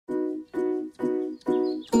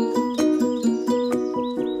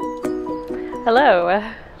Hello,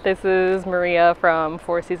 this is Maria from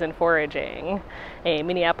 4 Season Foraging, a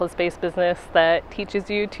Minneapolis-based business that teaches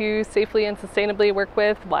you to safely and sustainably work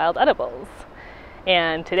with wild edibles.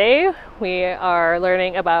 And today we are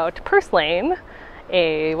learning about purslane,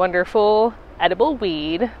 a wonderful edible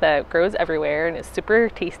weed that grows everywhere and is super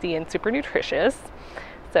tasty and super nutritious.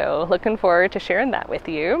 So looking forward to sharing that with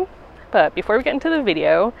you. But before we get into the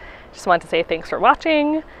video, just want to say thanks for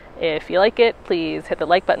watching. If you like it, please hit the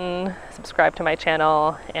like button, subscribe to my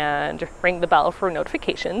channel, and ring the bell for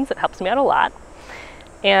notifications. It helps me out a lot.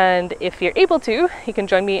 And if you're able to, you can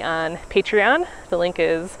join me on Patreon. The link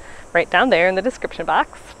is right down there in the description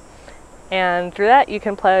box. And through that, you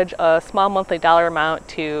can pledge a small monthly dollar amount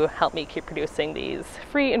to help me keep producing these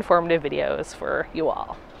free informative videos for you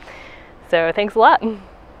all. So thanks a lot.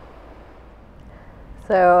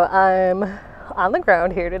 So I'm on the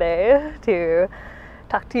ground here today to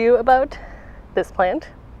talk to you about this plant,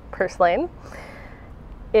 purslane.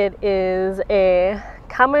 It is a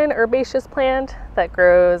common herbaceous plant that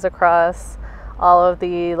grows across all of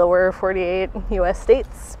the lower 48 US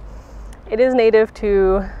states. It is native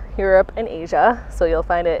to Europe and Asia, so you'll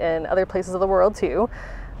find it in other places of the world too.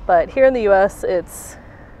 But here in the US, it's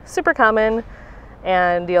super common,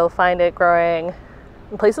 and you'll find it growing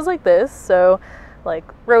in places like this, so like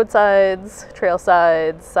roadsides, trail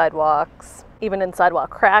sides, sidewalks, even in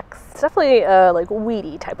sidewalk cracks. It's definitely a like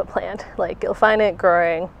weedy type of plant. Like you'll find it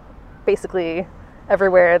growing basically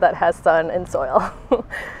everywhere that has sun and soil.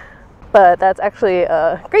 But that's actually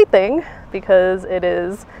a great thing because it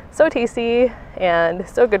is so tasty and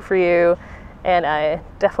so good for you, and I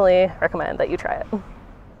definitely recommend that you try it.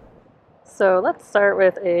 So let's start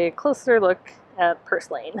with a closer look at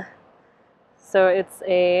purslane. So it's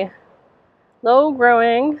a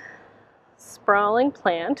low-growing, sprawling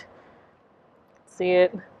plant. See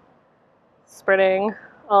it spreading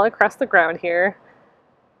all across the ground here.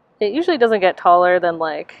 It usually doesn't get taller than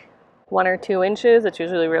like 1 or 2 inches. It's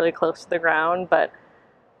usually really close to the ground, but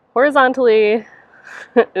horizontally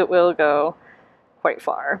it will go quite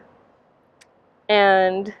far.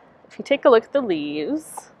 And if you take a look at the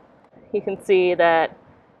leaves, you can see that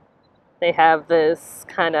they have this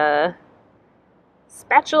kind of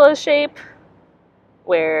spatula shape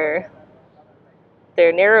where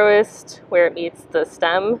they're narrowest where it meets the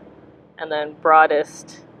stem and then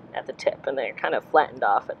broadest at the tip, and they're kind of flattened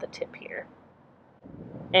off at the tip here.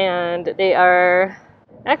 And they are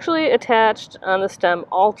actually attached on the stem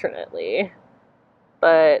alternately,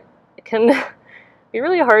 but it can be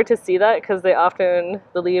really hard to see that because the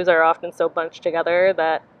leaves are often so bunched together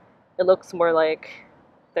that it looks more like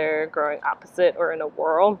they're growing opposite or in a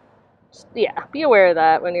whorl. Just, yeah, be aware of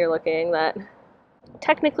that when you're looking, that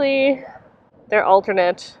technically they're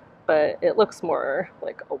alternate, but it looks more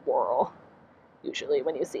like a whorl usually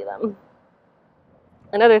when you see them.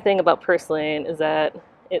 Another thing about purslane is that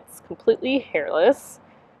it's completely hairless,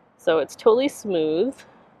 so it's totally smooth,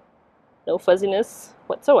 no fuzziness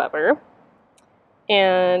whatsoever.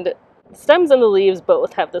 And the stems and the leaves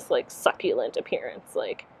both have this like succulent appearance.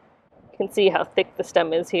 Like you can see how thick the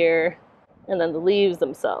stem is here, and then the leaves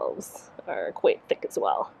themselves are quite thick as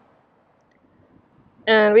well.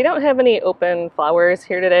 And we don't have any open flowers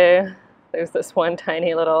here today. There's this one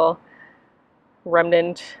tiny little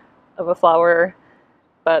remnant of a flower,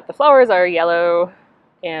 but the flowers are yellow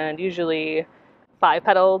and usually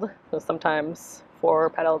 5-petaled, so sometimes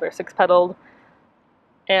 4-petaled or 6-petaled.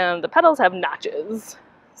 And the petals have notches,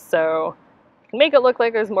 so you can make it look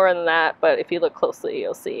like there's more than that, but if you look closely,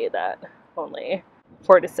 you'll see that only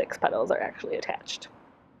 4 to 6 petals are actually attached.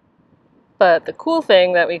 But the cool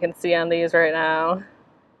thing that we can see on these right now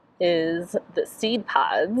is the seed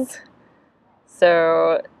pods.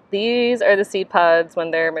 So these are the seed pods when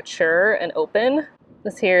they're mature and open.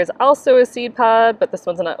 This here is also a seed pod, but this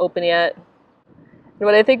one's not open yet. And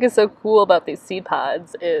what I think is so cool about these seed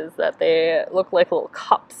pods is that they look like little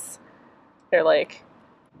cups. They're like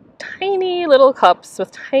tiny little cups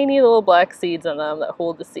with tiny little black seeds in them that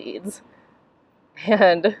hold the seeds.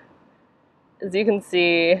 And as you can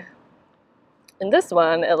see in this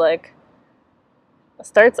one, it like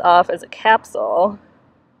starts off as a capsule,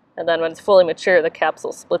 and then when it's fully mature, the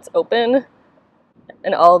capsule splits open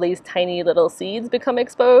and all these tiny little seeds become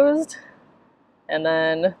exposed, and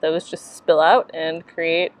then those just spill out and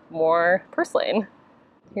create more purslane.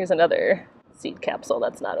 Here's another seed capsule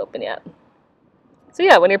that's not open yet. So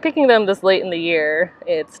yeah, when you're picking them this late in the year,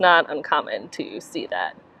 it's not uncommon to see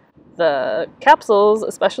that. The capsules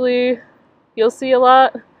especially, you'll see a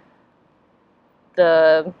lot.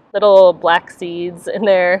 The little black seeds in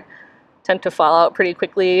there tend to fall out pretty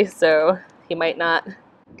quickly, so you might not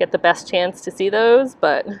get the best chance to see those,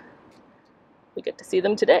 but we get to see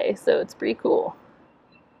them today, so it's pretty cool.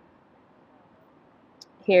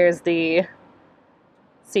 Here's the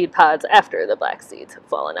seed pods after the black seeds have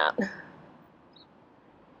fallen out.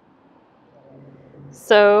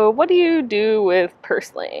 So what do you do with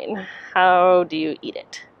purslane? How do you eat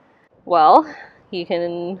it? Well, you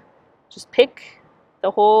can just pick the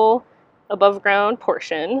whole above ground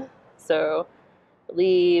portion. So the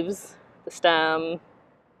leaves, the stem,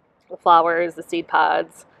 the flowers, the seed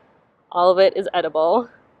pods, all of it is edible.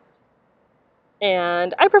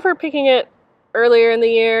 And I prefer picking it earlier in the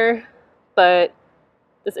year, but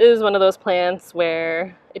this is one of those plants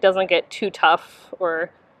where it doesn't get too tough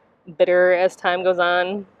or bitter as time goes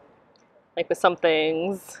on. Like with some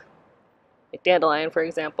things, like dandelion, for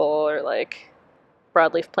example, or like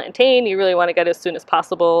broadleaf plantain, you really want to get it as soon as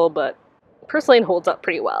possible, but purslane holds up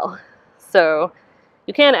pretty well. So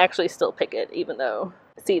you can actually still pick it even though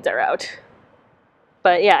the seeds are out.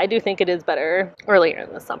 But yeah, I do think it is better earlier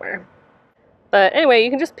in the summer. But anyway, you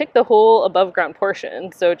can just pick the whole above ground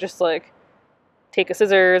portion. So just like take a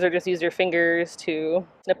scissors or just use your fingers to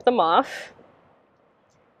snip them off.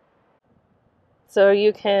 So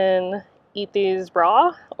you can eat these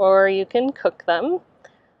raw or you can cook them.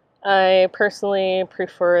 I personally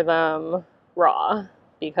prefer them raw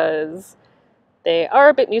because they are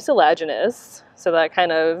a bit mucilaginous, so that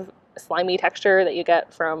kind of slimy texture that you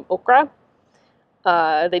get from okra.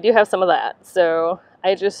 They do have some of that, so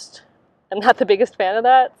I just am not the biggest fan of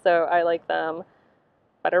that, so I like them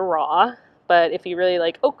better raw. But if you really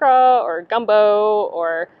like okra or gumbo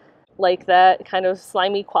or like that kind of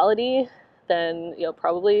slimy quality, then you'll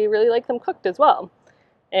probably really like them cooked as well.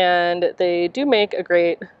 And they do make a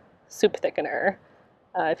great soup thickener.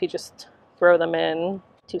 If you just throw them in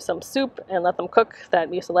to some soup and let them cook, that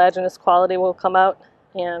mucilaginous quality will come out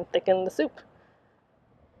and thicken the soup.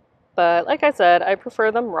 But like I said, I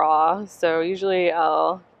prefer them raw, so usually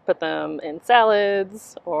I'll put them in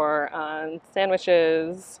salads or on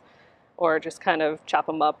sandwiches, or just kind of chop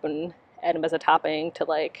them up and add them as a topping to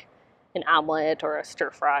like an omelet or a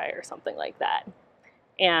stir fry or something like that.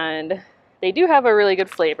 And they do have a really good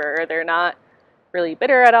flavor. They're not really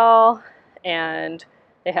bitter at all, and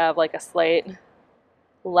they have like a slight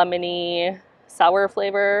lemony sour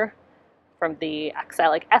flavor from the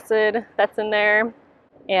oxalic acid that's in there,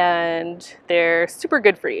 and they're super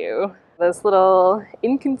good for you. This little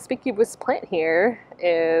inconspicuous plant here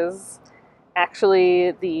is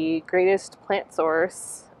actually the greatest plant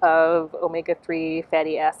source of omega-3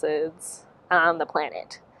 fatty acids on the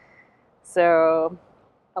planet. So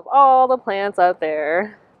of all the plants out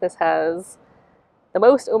there, this has the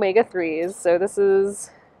most omega-3s, so this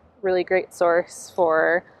is a really great source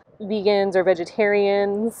for vegans or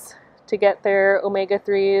vegetarians to get their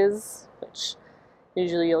omega-3s, which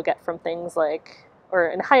usually you'll get from things like, or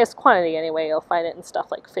in highest quantity anyway, you'll find it in stuff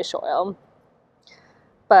like fish oil.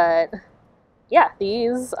 But yeah,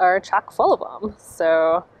 these are chock full of them,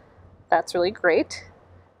 so that's really great.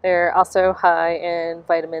 They're also high in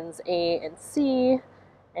vitamins A and C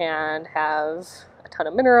and have a ton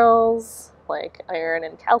of minerals like iron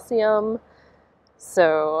and calcium,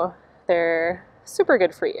 so they're super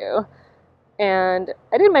good for you. And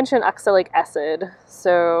I did mention oxalic acid,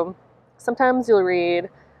 so sometimes you'll read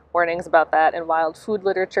warnings about that in wild food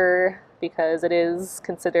literature because it is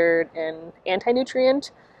considered an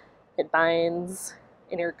anti-nutrient. It binds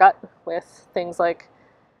in your gut with things like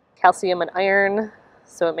calcium and iron,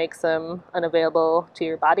 so it makes them unavailable to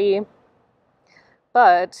your body.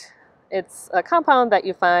 But it's a compound that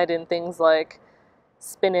you find in things like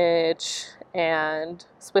spinach and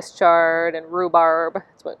Swiss chard and rhubarb.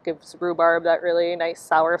 It's what gives rhubarb that really nice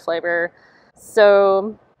sour flavor.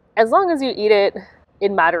 So as long as you eat it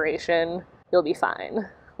in moderation, you'll be fine.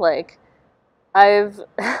 Like, I've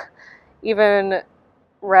even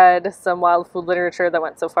read some wild food literature that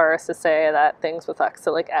went so far as to say that things with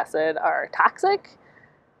oxalic acid are toxic,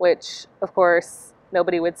 which of course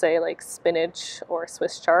nobody would say like spinach or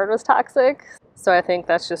Swiss chard was toxic. So I think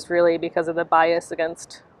that's just really because of the bias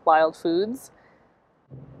against wild foods.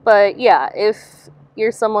 But yeah, if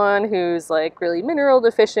you're someone who's like really mineral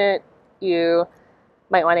deficient, you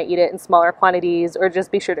might want to eat it in smaller quantities, or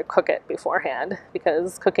just be sure to cook it beforehand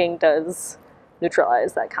because cooking does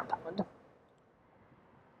neutralize that compound.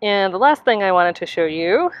 And the last thing I wanted to show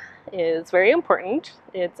you is very important.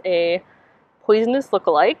 It's a poisonous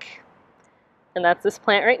lookalike, and that's this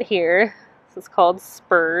plant right here. This is called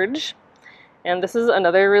spurge, and this is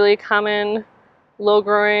another really common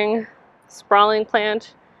low-growing sprawling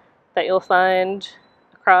plant that you'll find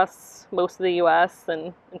across most of the US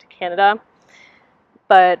and into Canada.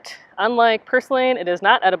 But unlike purslane, it is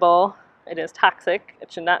not edible. It is toxic.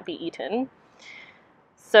 It should not be eaten.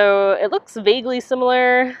 So it looks vaguely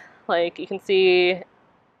similar. Like you can see,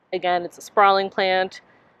 again, it's a sprawling plant.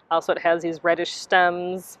 Also, it has these reddish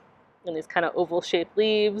stems and these kind of oval-shaped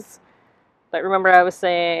leaves. But remember I was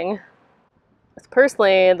saying, with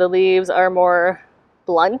purslane, the leaves are more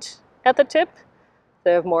blunt at the tip.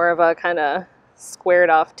 They have more of a kind of squared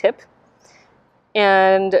off tip.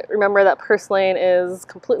 And remember that purslane is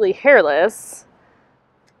completely hairless,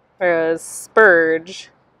 whereas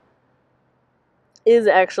spurge is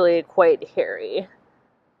actually quite hairy.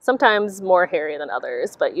 Sometimes more hairy than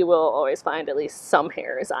others, but you will always find at least some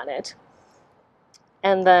hairs on it.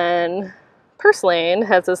 And then purslane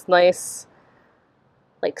has this nice,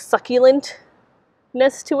 like,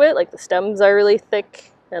 succulentness to it. Like the stems are really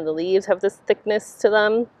thick and the leaves have this thickness to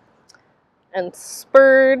them. And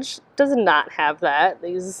spurge does not have that.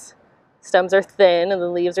 These stems are thin and the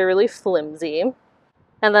leaves are really flimsy.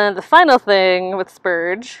 And then the final thing with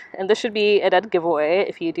spurge, and this should be a dead giveaway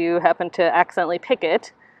if you do happen to accidentally pick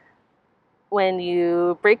it, when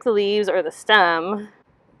you break the leaves or the stem,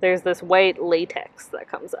 there's this white latex that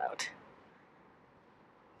comes out.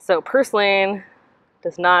 So purslane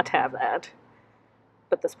does not have that,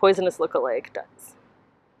 but this poisonous lookalike does.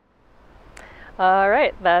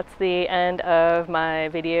 Alright, that's the end of my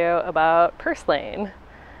video about purslane.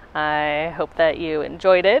 I hope that you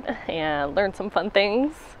enjoyed it and learned some fun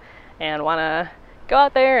things and want to go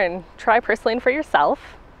out there and try purslane for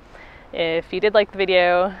yourself. If you did like the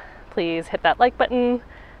video, please hit that like button,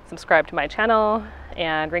 subscribe to my channel,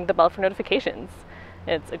 and ring the bell for notifications.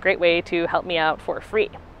 It's a great way to help me out for free.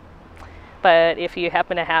 But if you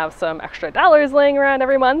happen to have some extra dollars laying around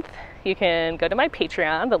every month, you can go to my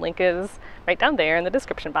Patreon. The link is right down there in the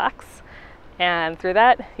description box. And through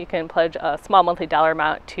that, you can pledge a small monthly dollar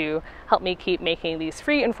amount to help me keep making these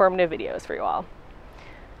free informative videos for you all.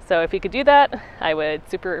 So if you could do that, I would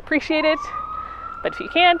super appreciate it. But if you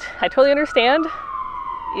can't, I totally understand.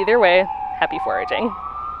 Either way, happy foraging.